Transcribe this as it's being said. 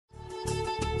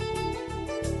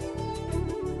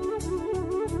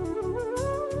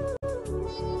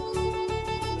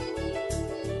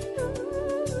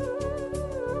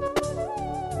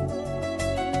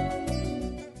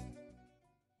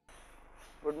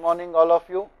morning all of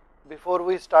you. Before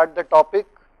we start the topic,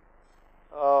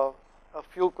 a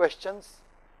few questions.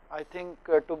 I think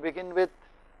to begin with,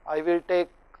 I will take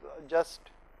just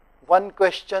one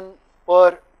question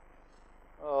per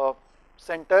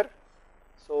center.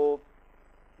 So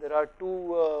there are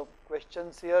two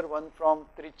questions here, one from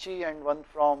Trichy and one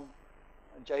from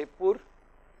Jaipur.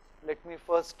 Let me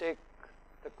first take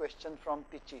the question from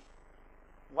Trichy.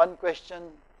 One question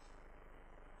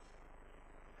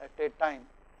at a time.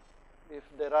 If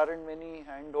there aren't many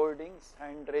hand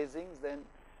raisings, then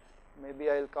maybe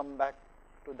I will come back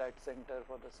to that center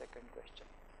for the second question.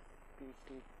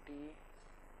 PTT,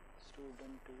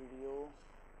 student video.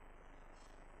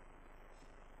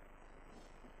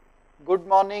 Good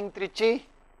morning, Trichy.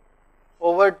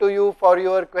 Over to you for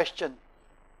your question.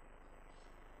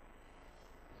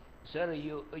 Sir,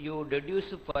 you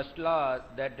deduce first law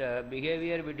that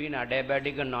behavior between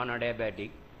adiabatic and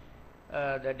non-adiabatic,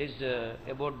 that is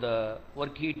about the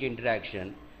work heat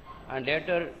interaction, and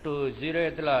later to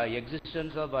 0th law,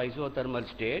 existence of isothermal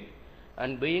state,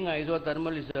 and being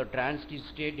isothermal is a transit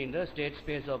state in the state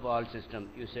space of all systems,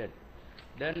 you said.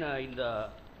 Then in the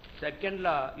second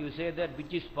law, you say that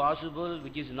which is possible,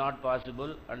 which is not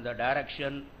possible, and the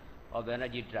direction of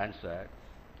energy transfer.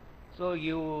 So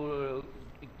you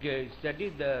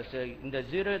studied in the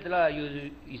 0th law,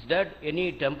 is that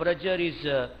any temperature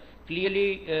is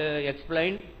clearly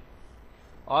explained,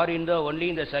 or only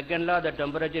in the second law the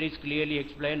temperature is clearly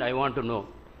explained? I want to know.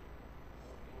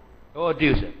 Over to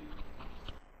you, sir.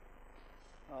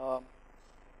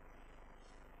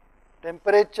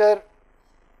 Temperature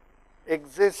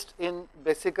exists in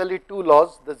basically two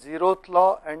laws, the 0th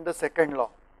law and the second law.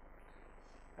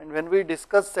 And when we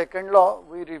discussed second law,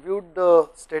 we reviewed the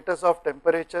status of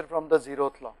temperature from the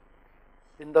 0th law.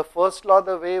 In the first law,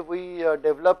 the way we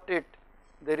developed it,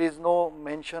 there is no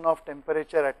mention of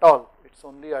temperature at all. It's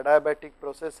only adiabatic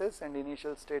processes and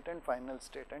initial state and final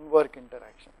state and work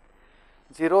interaction.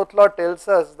 0th law tells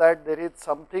us that there is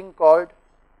something called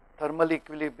thermal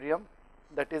equilibrium,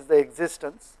 that is the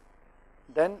existence.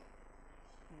 Then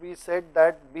we said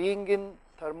that being in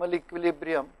thermal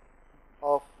equilibrium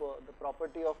of the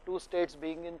property of two states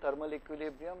being in thermal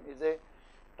equilibrium is a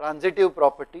transitive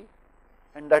property,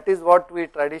 and that is what we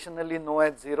traditionally know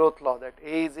as 0th law, that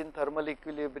A is in thermal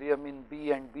equilibrium in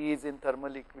B and B is in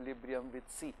thermal equilibrium with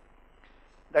C.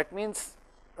 That means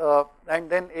and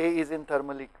then A is in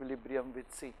thermal equilibrium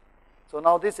with C. So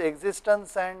now this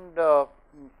existence and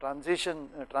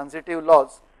transitive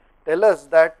laws tell us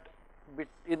that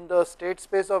in the state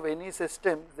space of any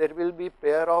system there will be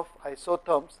pair of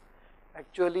isotherms,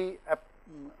 actually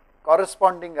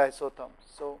corresponding isotherms.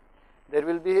 So there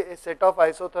will be a set of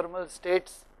isothermal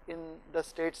states in the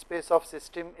state space of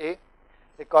system A,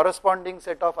 a corresponding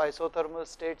set of isothermal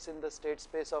states in the state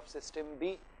space of system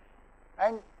B,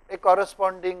 and a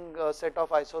corresponding set of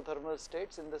isothermal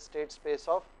states in the state space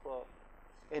of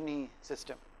any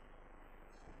system.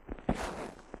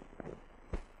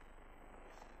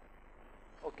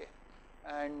 Okay,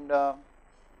 and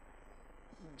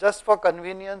just for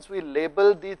convenience, we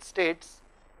label these states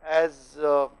as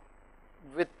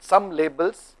with some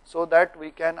labels so that we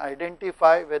can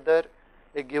identify whether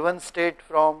a given state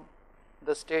from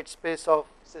the state space of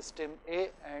system A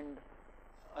and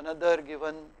another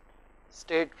given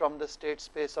state from the state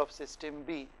space of system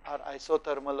B are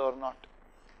isothermal or not.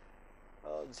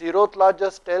 0th law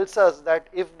just tells us that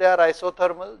if they are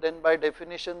isothermal, then by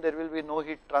definition there will be no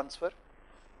heat transfer,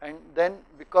 and then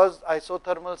because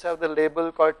isothermals have the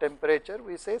label called temperature,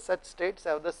 we say such states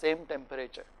have the same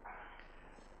temperature.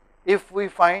 If we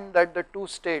find that the two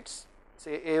states,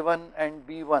 say A1 and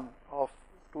B1 of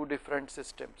two different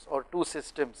systems or two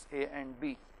systems A and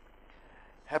B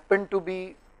happen to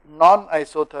be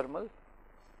non-isothermal,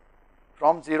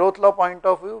 from 0th law point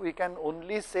of view, we can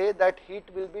only say that heat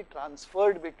will be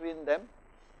transferred between them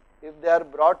if they are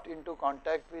brought into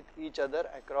contact with each other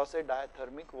across a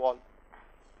diathermic wall.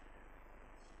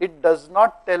 It does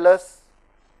not tell us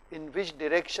in which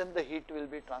direction the heat will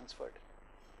be transferred,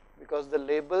 because the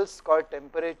labels called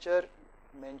temperature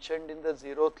mentioned in the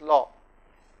 0th law,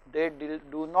 they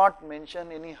do not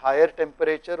mention any higher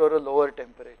temperature or a lower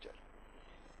temperature.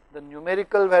 The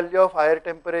numerical value of higher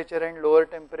temperature and lower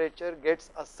temperature gets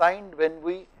assigned when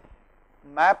we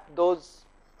map those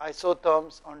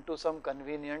isotherms onto some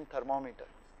convenient thermometer.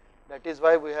 That is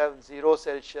why we have 0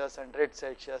 Celsius, 100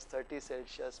 Celsius, 30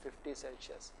 Celsius, 50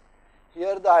 Celsius.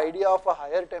 Here the idea of a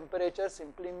higher temperature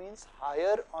simply means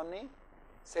higher on a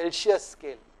Celsius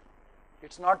scale.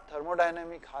 It is not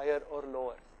thermodynamic higher or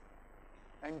lower,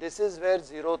 and this is where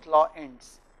 0th law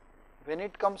ends. When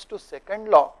it comes to second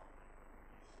law,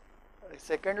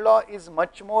 second law is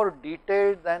much more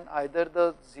detailed than either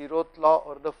the zeroth law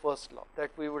or the first law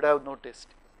that we would have noticed.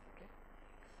 Okay.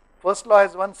 First law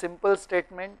has one simple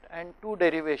statement and two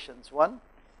derivations. One,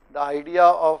 the idea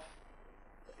of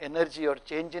energy or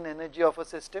change in energy of a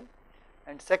system,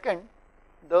 and second,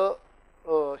 the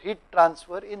heat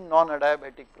transfer in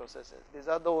non-adiabatic processes. These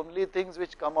are the only things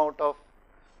which come out of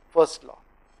first law.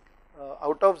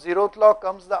 Out of zeroth law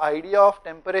comes the idea of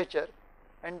temperature,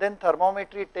 and then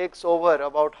thermometry takes over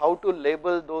about how to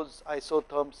label those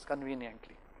isotherms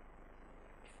conveniently.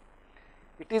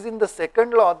 It is in the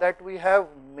second law that we have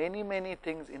many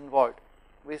things involved.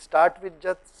 We start with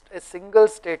just a single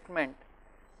statement,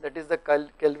 that is the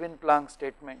Kelvin-Planck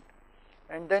statement,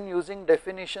 and then using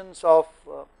definitions of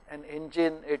an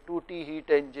engine, a 2T heat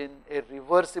engine, a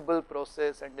reversible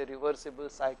process and a reversible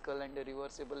cycle and a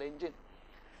reversible engine,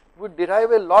 we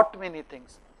derive a lot many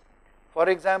things. For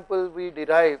example, we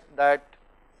derive that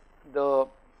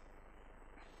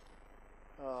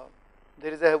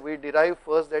we derive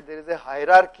first that there is a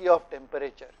hierarchy of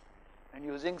temperature, and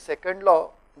using second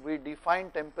law we define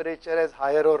temperature as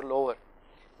higher or lower.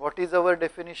 What is our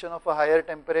definition of a higher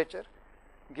temperature?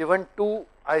 Given two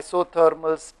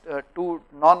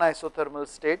non-isothermal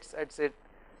states at say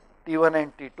T1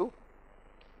 and T2,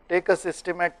 take a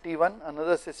system at T1,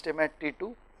 another system at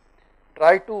T2,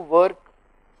 try to work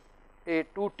a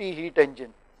 2T heat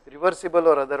engine, reversible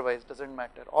or otherwise, does not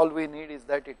matter. All we need is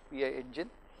that it be an engine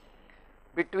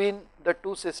between the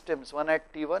two systems, one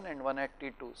at T1 and one at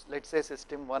T2, let us say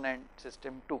system 1 and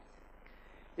system 2.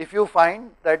 If you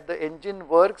find that the engine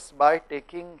works by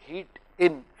taking heat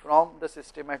in from the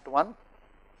system at 1,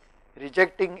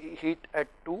 rejecting heat at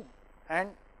 2 and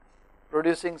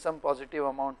producing some positive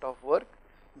amount of work,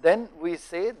 then we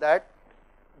say that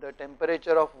the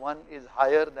temperature of 1 is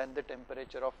higher than the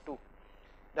temperature of 2.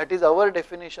 That is our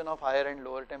definition of higher and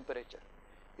lower temperature.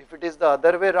 If it is the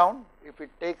other way round, if it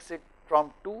takes it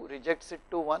from 2, rejects it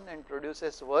to 1 and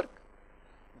produces work,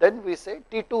 then we say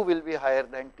T2 will be higher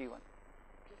than T1.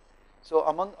 So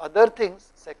among other things,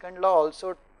 second law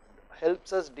also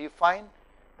helps us define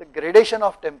the gradation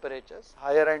of temperatures,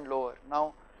 higher and lower.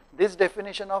 Now this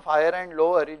definition of higher and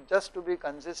lower is just to be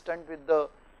consistent with the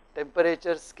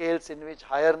temperature scales in which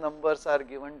higher numbers are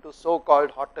given to so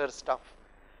called hotter stuff.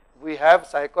 We have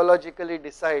psychologically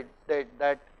decided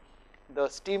that the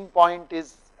steam point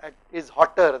is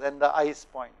hotter than the ice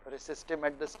point, or a system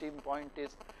at the steam point is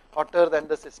hotter than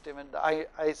the system at the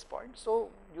ice point. So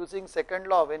using second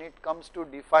law, when it comes to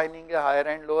defining a higher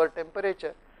and lower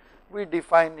temperature, we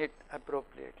define it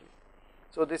appropriately.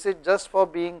 So this is just for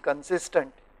being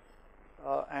consistent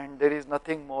and there is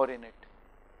nothing more in it.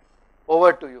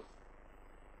 Over to you.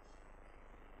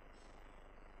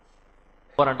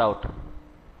 Over and out.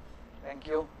 Thank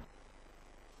you.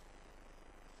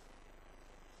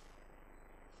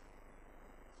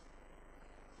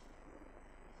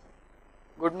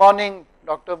 Good morning,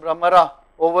 Dr. Brahmara,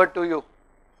 over to you.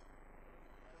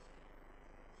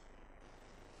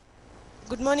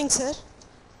 Good morning, sir.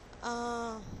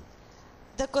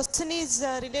 The question is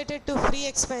related to free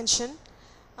expansion.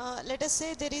 Let us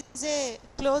say there is a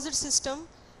closed system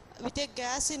with a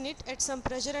gas in it at some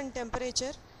pressure and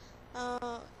temperature.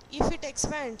 If it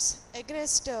expands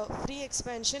against free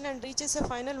expansion and reaches a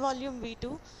final volume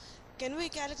V2, can we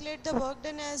calculate the work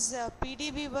done as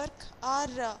PdV work, or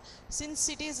since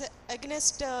it is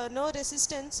against no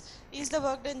resistance, is the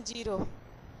work done 0?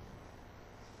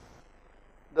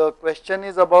 The question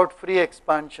is about free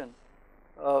expansion.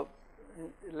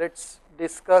 Let us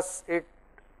discuss it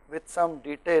with some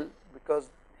detail,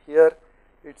 because here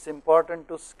it is important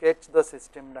to sketch the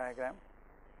system diagram.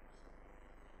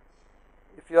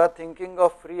 If you are thinking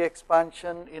of free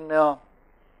expansion in a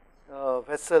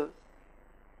vessel,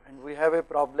 and we have a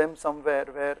problem somewhere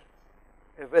where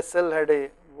a vessel had a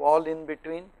wall in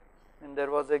between and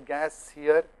there was a gas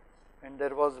here and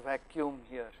there was vacuum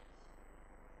here,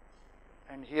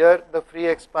 and here the free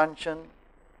expansion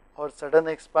or sudden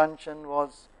expansion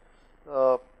was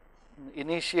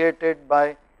initiated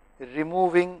by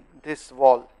removing this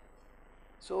wall.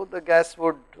 So the gas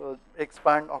would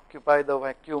expand, occupy the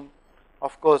vacuum,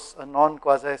 of course a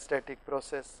non-quasi-static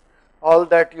process. All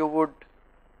that you would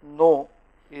know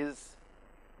is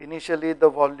initially the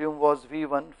volume was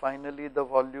V1, finally the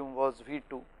volume was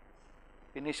V2.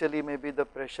 Initially maybe the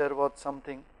pressure was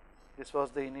something, this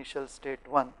was the initial state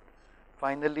 1.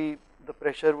 Finally the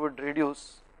pressure would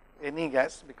reduce, any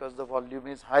gas, because the volume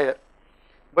is higher,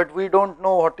 but we do not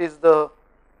know what is the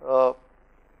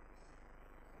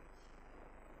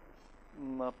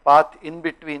path in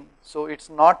between. So it is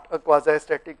not a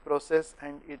quasi-static process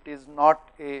and it is not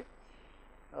a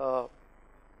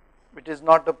It is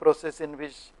not a process in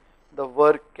which the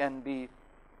work can be,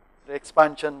 the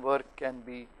expansion work can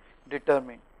be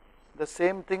determined. The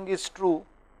same thing is true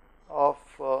of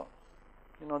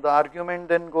the argument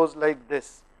then goes like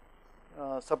this.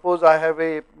 Suppose I have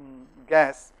a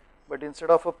gas, but instead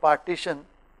of a partition,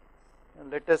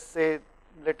 let us say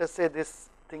this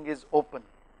thing is open,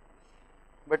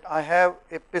 but I have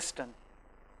a piston,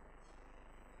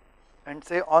 and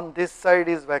say on this side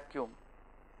is vacuum,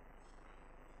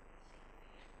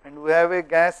 and we have a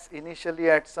gas initially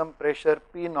at some pressure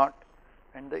P naught,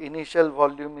 and the initial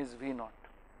volume is V naught.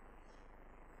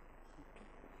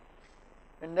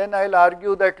 And then I will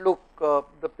argue that look,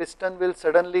 the piston will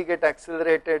suddenly get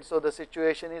accelerated, so the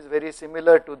situation is very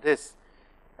similar to this,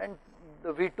 and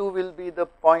the V2 will be the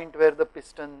point where the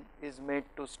piston is made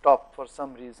to stop for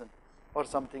some reason or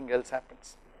something else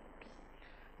happens.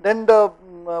 Then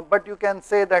but you can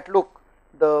say that look,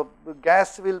 the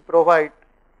gas will provide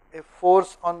a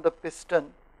force on the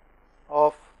piston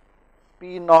of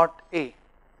P naught A,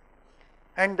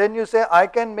 and then you say I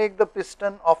can make the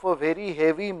piston of a very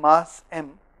heavy mass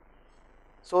m,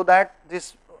 so that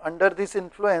this under this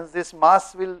influence this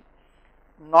mass will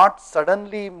not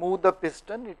suddenly move the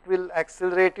piston, it will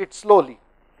accelerate it slowly.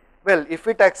 Well, if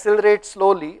it accelerates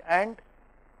slowly and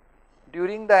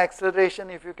during the acceleration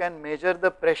if you can measure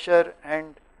the pressure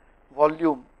and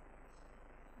volume,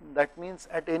 that means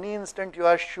at any instant you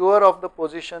are sure of the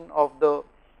position of the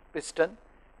piston.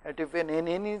 And if in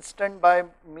any instant by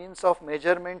means of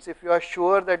measurements, if you are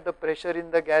sure that the pressure in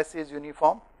the gas is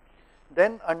uniform,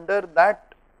 then under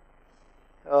that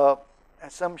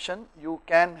assumption you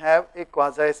can have a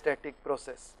quasi-static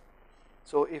process.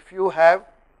 So if you have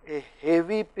a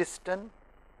heavy piston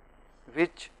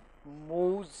which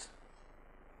moves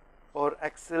or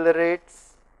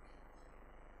accelerates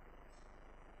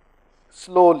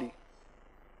slowly,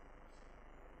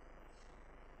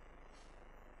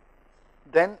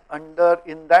 then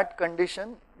in that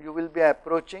condition you will be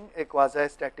approaching a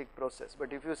quasi-static process.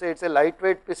 But if you say it is a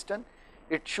lightweight piston,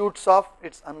 it shoots off,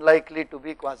 it is unlikely to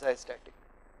be quasi-static.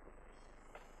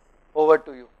 Over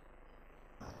to you.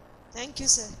 Thank you,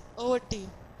 sir. Over to you.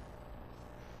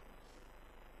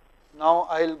 Now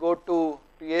I will go to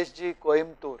PSG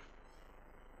Coimbatore.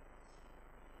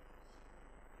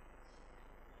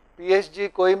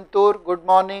 PSG Coimbatore, good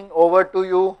morning, over to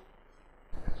you.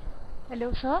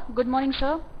 Hello sir, good morning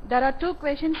sir. There are two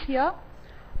questions here.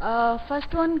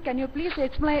 First one, can you please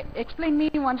explain me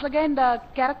once again the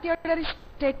characteristic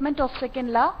statement of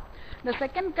second law? The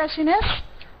second question is,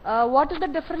 what is the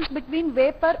difference between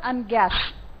vapor and gas?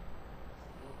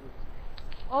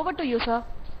 Over to you sir.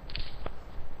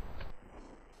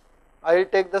 I will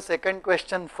take the second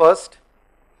question first.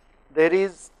 There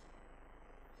is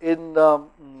in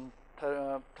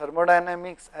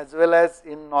thermodynamics as well as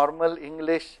in normal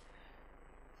English,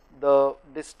 the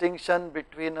distinction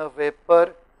between a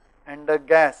vapor and a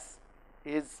gas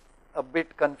is a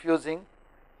bit confusing.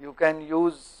 You can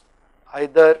use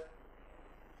either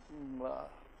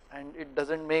and it does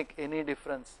not make any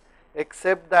difference,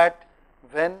 except that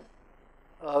when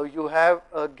you have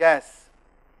a gas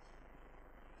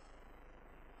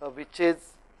which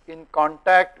is in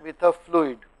contact with a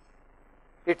fluid,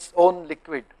 its own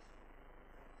liquid,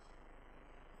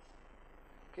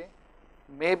 okay,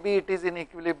 maybe it is in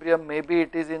equilibrium, maybe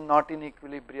it is not in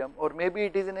equilibrium, or maybe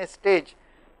it is in a stage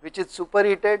which is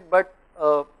superheated, but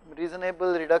a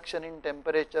reasonable reduction in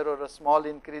temperature or a small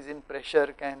increase in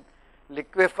pressure can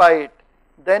liquefy it,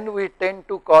 then we tend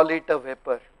to call it a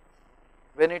vapor.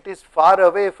 When it is far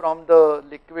away from the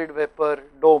liquid vapor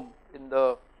dome in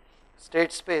the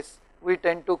state space, we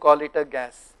tend to call it a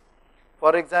gas.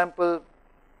 For example,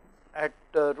 at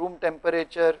room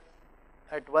temperature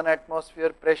at 1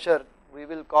 atmosphere pressure, we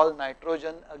will call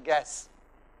nitrogen a gas,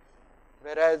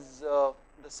 whereas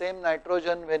the same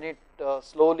nitrogen, when it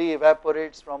slowly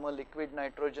evaporates from a liquid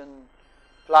nitrogen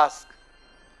flask,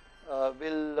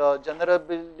 will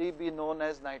generally be known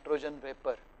as nitrogen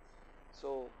vapor.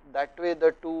 So that way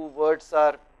the two words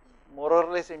are more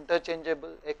or less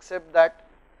interchangeable, except that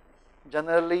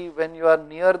generally when you are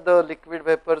near the liquid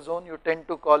vapor zone, you tend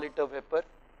to call it a vapor.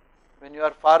 When you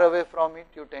are far away from it,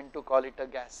 you tend to call it a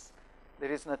gas.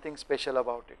 There is nothing special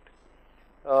about it.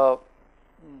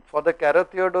 For the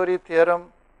Carathéodory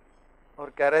theorem or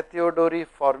Carathéodory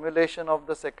formulation of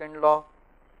the second law,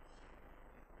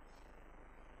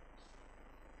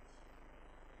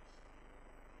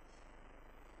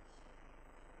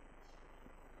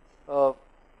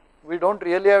 we do not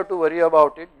really have to worry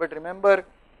about it, but remember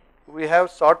we have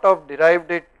sort of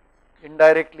derived it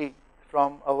indirectly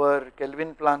from our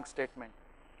Kelvin-Planck statement.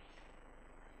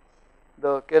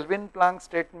 the Kelvin-Planck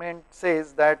statement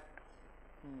says that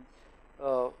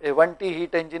a 1T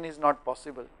heat engine is not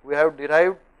possible. We have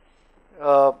derived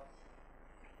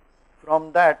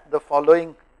from that the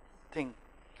following thing.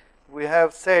 We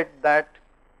have said that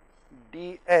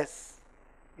ds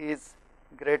is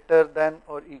greater than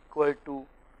or equal to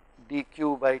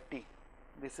dq by T.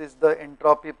 This is the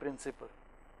entropy principle.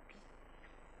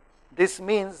 This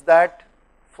means that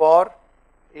for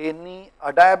any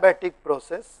adiabatic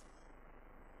process,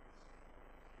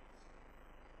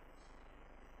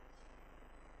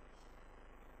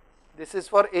 this is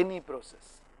for any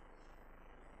process.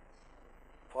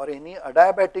 For any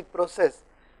adiabatic process,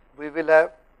 we will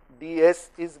have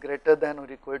ds is greater than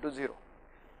or equal to 0.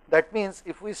 That means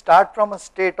if we start from a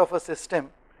state of a system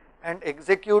and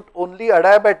execute only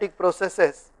adiabatic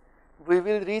processes, we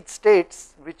will reach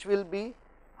states which will be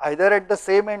either at the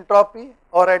same entropy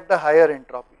or at the higher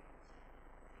entropy.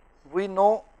 We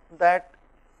know that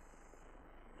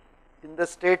in the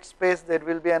state space there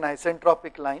will be an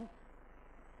isentropic line.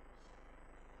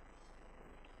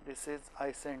 This is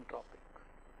isentropic.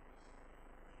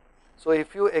 So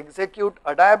if you execute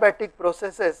adiabatic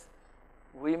processes,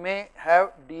 we may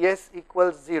have ds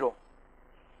equals 0.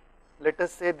 Let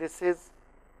us say this is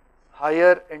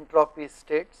higher entropy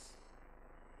states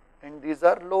and these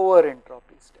are lower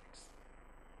entropy states.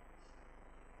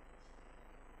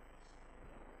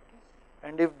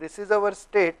 And if this is our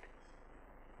state,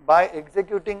 by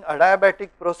executing adiabatic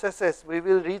processes, we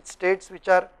will reach states which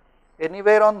are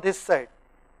anywhere on this side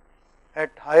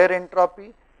at higher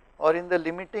entropy, or in the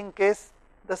limiting case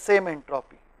the same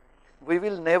entropy. We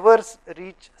will never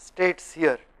reach states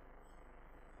here,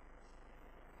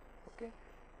 okay,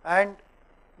 and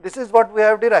this is what we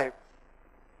have derived.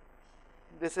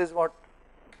 This is what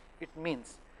it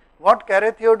means. What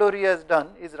Carathéodory has done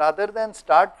is, rather than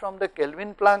start from the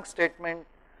Kelvin-Planck statement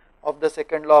of the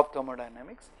second law of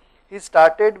thermodynamics, he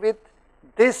started with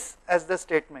this as the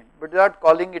statement, but without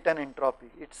calling it an entropy.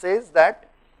 It says that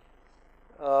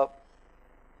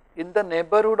in the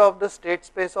neighborhood of the state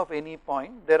space of any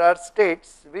point, there are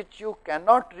states which you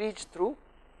cannot reach through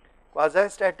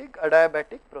quasi-static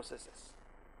adiabatic processes.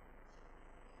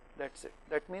 That is it.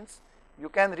 That means you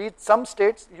can reach some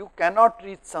states, you cannot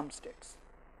reach some states.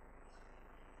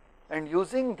 And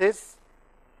using this,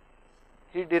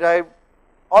 he derived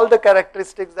all the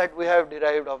characteristics that we have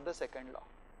derived of the second law.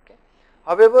 Okay.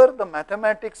 However, the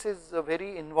mathematics is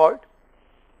very involved.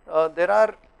 There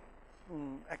are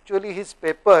actually his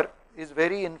paper is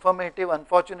very informative.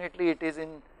 Unfortunately, it is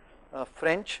in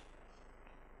French.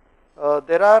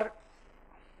 There are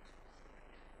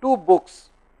two books.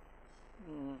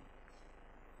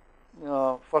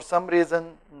 For some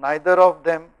reason, neither of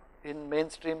them in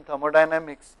mainstream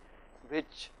thermodynamics,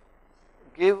 which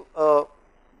give a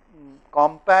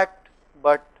compact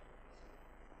but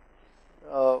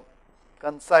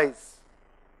concise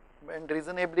and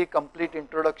reasonably complete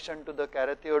introduction to the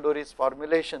Carathéodory's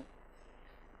formulation.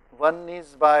 One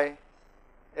is by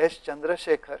S.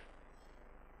 Chandrasekhar,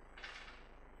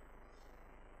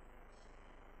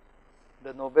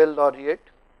 the Nobel laureate.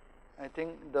 I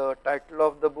think the title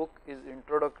of the book is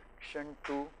Introduction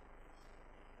to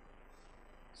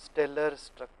Stellar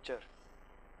Structure.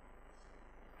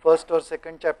 First or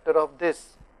second chapter of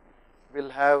this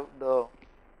will have the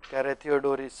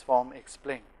Carathéodory's form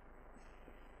explained.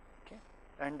 Okay.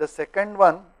 And the second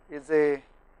one is a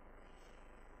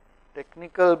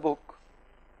technical book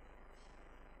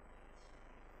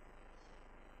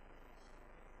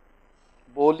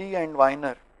Bowley and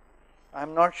Weiner. I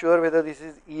am not sure whether this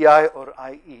is EI or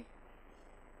IE.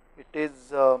 It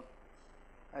is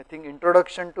I think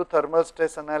Introduction to Thermal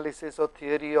Stress Analysis or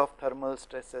Theory of Thermal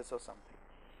Stresses or something,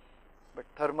 but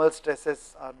thermal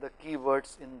stresses are the key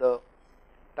words in the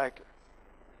title.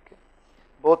 Okay.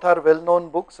 Both are well known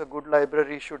books. A good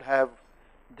library should have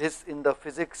this in the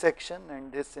physics section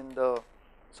and this in the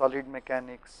solid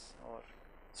mechanics or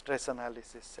stress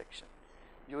analysis section.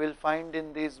 You will find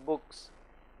in these books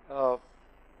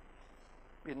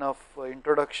enough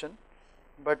introduction,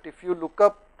 but if you look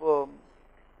up,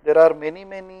 there are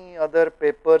many other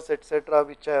papers etc.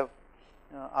 which have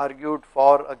argued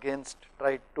for, against,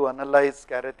 tried to analyze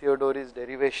Carathéodory's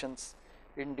derivations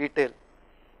in detail.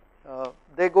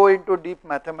 They go into deep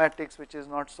mathematics which is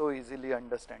not so easily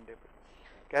understandable.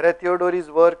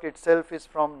 Carathéodory's work itself is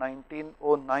from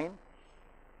 1909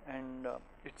 and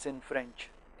it is in French.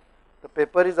 The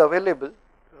paper is available,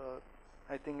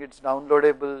 I think it is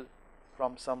downloadable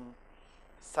from some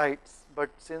sites, but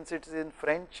since it is in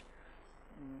French,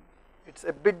 it is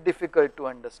a bit difficult to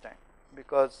understand,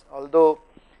 because although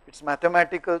it is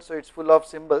mathematical, so it is full of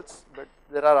symbols, but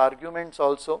there are arguments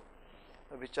also,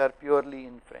 which are purely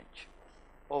in French.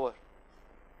 Over.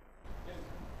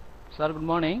 Sir, good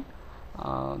morning.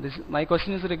 My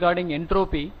question is regarding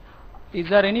entropy. Is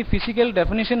there any physical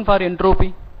definition for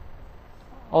entropy?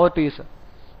 Over to you, sir.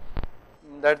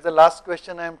 That's the last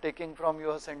question I am taking from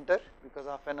your center because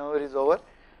half an hour is over.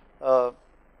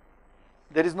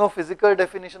 There is no physical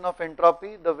definition of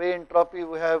entropy. The way entropy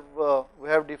we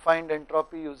have defined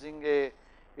entropy using a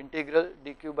integral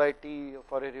dq by t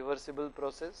for a reversible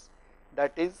process.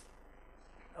 That is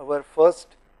our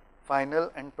first,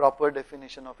 final and proper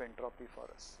definition of entropy for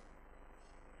us.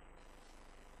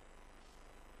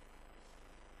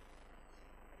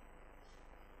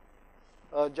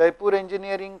 Jaipur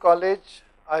Engineering College,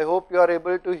 I hope you are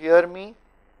able to hear me,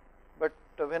 but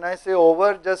when I say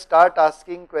over, just start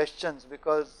asking questions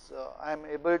because I am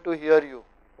able to hear you.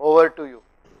 Over to you.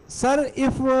 Sir,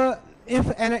 if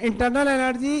an internal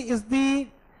energy is the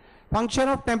function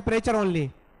of temperature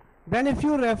only, then if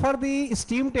you refer the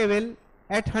steam table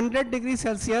at 100 degrees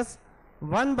Celsius,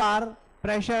 1 bar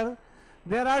pressure,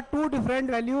 there are two different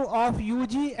value of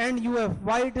Ug and Uf.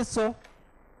 Why it is so?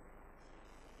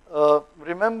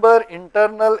 Remember,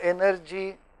 internal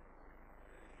energy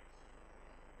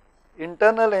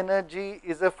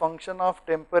is a function of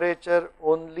temperature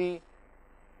only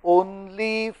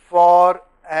for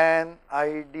an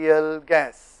ideal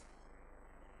gas.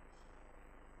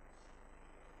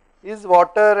 Is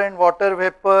water and water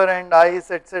vapor and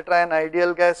ice etc. an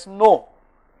ideal gas? No.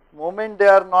 Moment they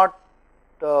are not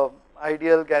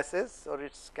ideal gases, or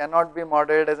it cannot be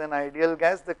modeled as an ideal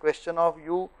gas, the question of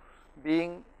U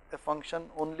being a function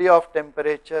only of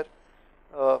temperature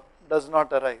does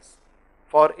not arise.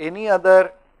 For any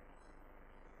other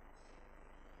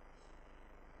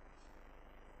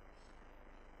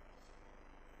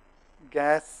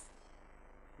gas,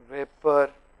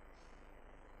 vapor,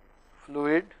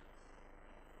 fluid,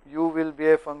 U will be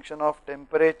a function of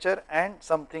temperature and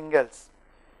something else,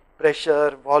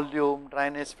 pressure, volume,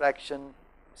 dryness fraction,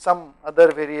 some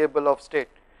other variable of state.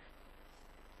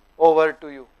 Over to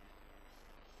you.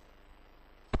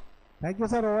 Thank you,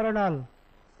 sir. Over and all.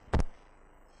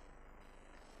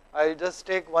 I will just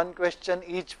take one question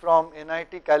each from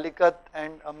NIT Calicut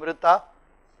and Amrita,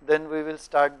 then we will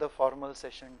start the formal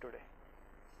session today.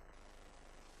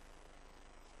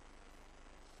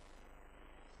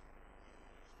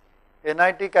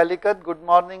 NIT Calicut, good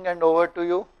morning and over to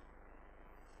you.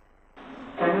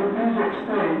 Can you please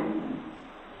explain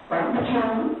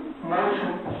perpetual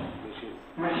motion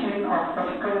machine of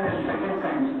first kind and second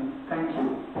kind? Thank you.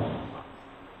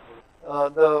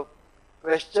 The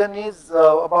question is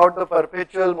about the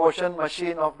perpetual motion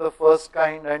machine of the first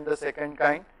kind and the second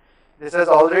kind. This has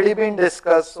already been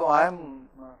discussed, so I am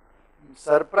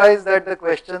surprised that the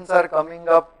questions are coming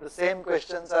up, the same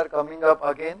questions are coming up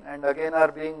again and again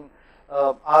are being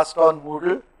asked on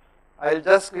Moodle. I will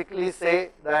just quickly say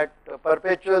that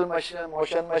perpetual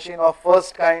motion machine of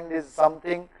first kind is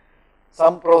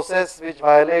some process which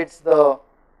violates the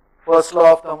first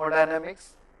law of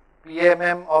thermodynamics.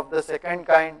 PMM of the second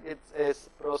kind, it's a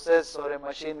process or a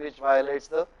machine which violates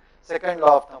the second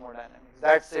law of thermodynamics.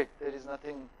 That's it, there is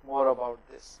nothing more about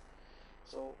this.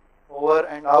 So over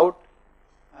and out,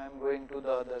 I am going to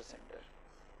the other center.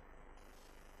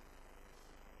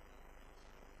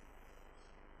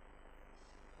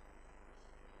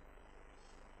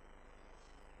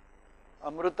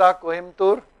 Amrita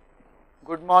Coimbatore,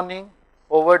 good morning,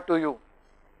 over to you.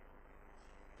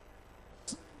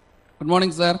 Good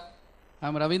morning, sir. I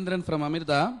am Ravindran from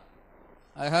Amrita.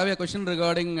 I have a question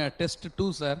regarding test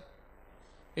 2, sir.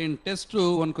 In test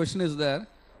 2, one question is there.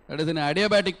 That is, in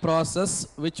adiabatic process,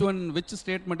 which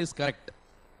statement is correct?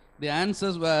 The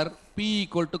answers were P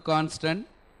equal to constant,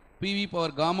 PV power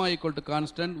gamma equal to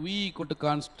constant, V equal to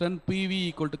constant, PV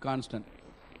equal to constant.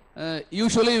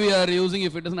 Usually we are using,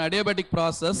 if it is an adiabatic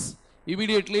process,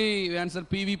 immediately we answer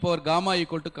PV power gamma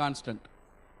equal to constant.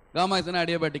 Gamma is an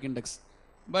adiabatic index.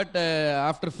 But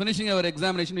after finishing our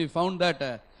examination, we found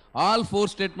that all 4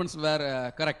 statements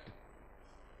were correct.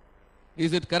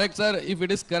 Is it correct, sir? If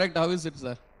it is correct, how is it,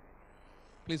 sir?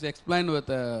 Please explain with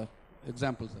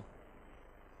examples, sir.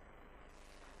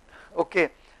 Okay,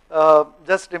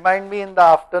 just remind me in the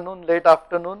afternoon, late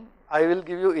afternoon, I will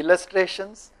give you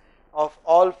illustrations of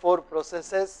all 4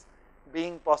 processes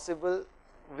being possible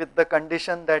with the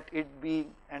condition that it be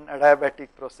an adiabatic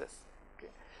process.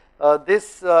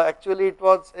 This actually it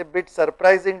was a bit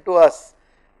surprising to us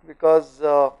because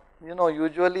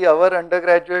usually our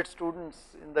undergraduate students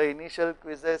in the initial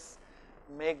quizzes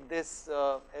make this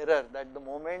error that the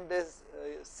moment they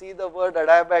see the word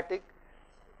adiabatic,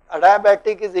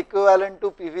 adiabatic is equivalent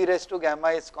to PV raised to gamma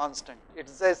is constant. It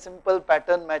is a simple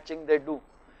pattern matching they do,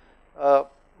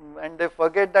 and they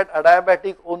forget that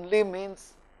adiabatic only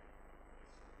means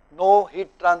no heat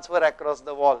transfer across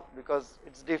the wall, because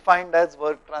it is defined as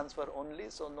work transfer only,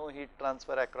 so no heat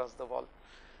transfer across the wall.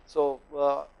 So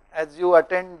as you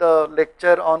attend the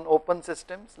lecture on open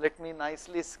systems, let me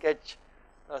nicely sketch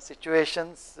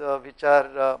situations which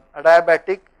are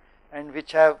adiabatic and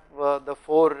which have the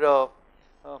four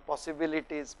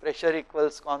possibilities: pressure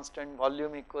equals constant,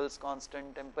 volume equals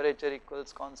constant, temperature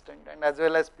equals constant, and as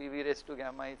well as PV raised to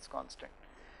gamma is constant.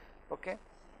 Okay.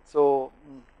 So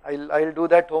I'll do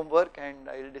that homework and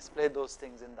I'll display those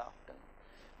things in the afternoon.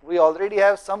 We already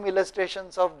have some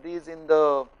illustrations of these in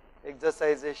the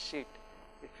exercises sheet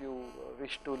if you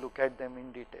wish to look at them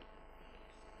in detail.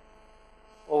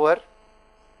 Over.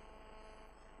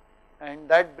 And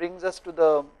that brings us to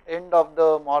the end of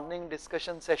the morning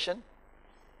discussion session.